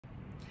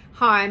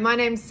Hi, my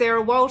name's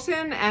Sarah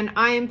Walton and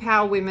I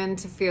empower women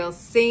to feel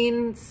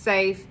seen,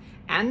 safe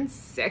and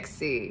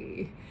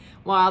sexy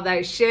while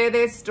they share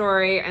their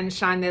story and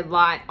shine their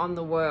light on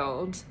the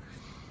world.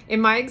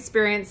 In my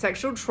experience,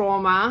 sexual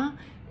trauma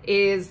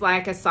is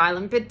like a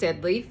silent but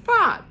deadly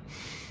fart.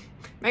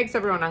 Makes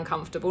everyone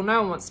uncomfortable,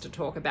 no one wants to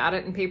talk about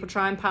it and people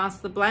try and pass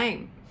the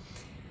blame.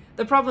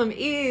 The problem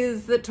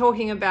is that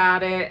talking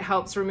about it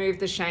helps remove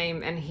the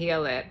shame and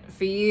heal it.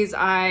 For years,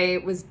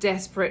 I was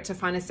desperate to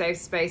find a safe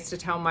space to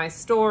tell my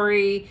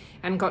story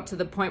and got to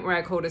the point where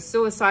I called a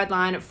suicide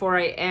line at 4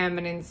 a.m.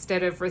 and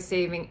instead of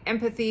receiving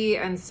empathy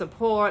and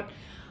support,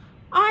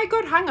 I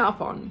got hung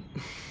up on.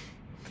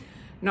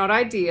 Not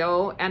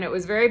ideal, and it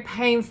was very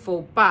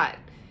painful, but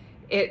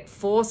it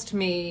forced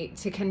me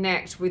to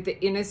connect with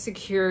the inner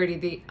security,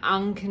 the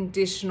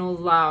unconditional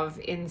love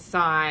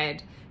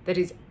inside that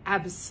is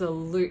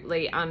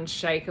absolutely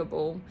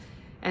unshakable.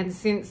 And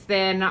since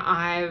then,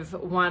 I've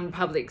won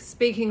public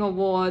speaking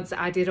awards.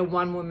 I did a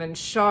one-woman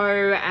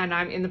show and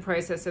I'm in the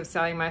process of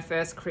selling my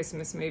first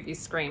Christmas movie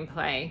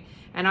screenplay.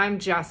 And I'm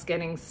just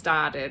getting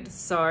started.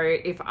 So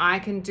if I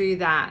can do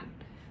that,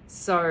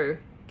 so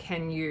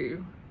can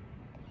you.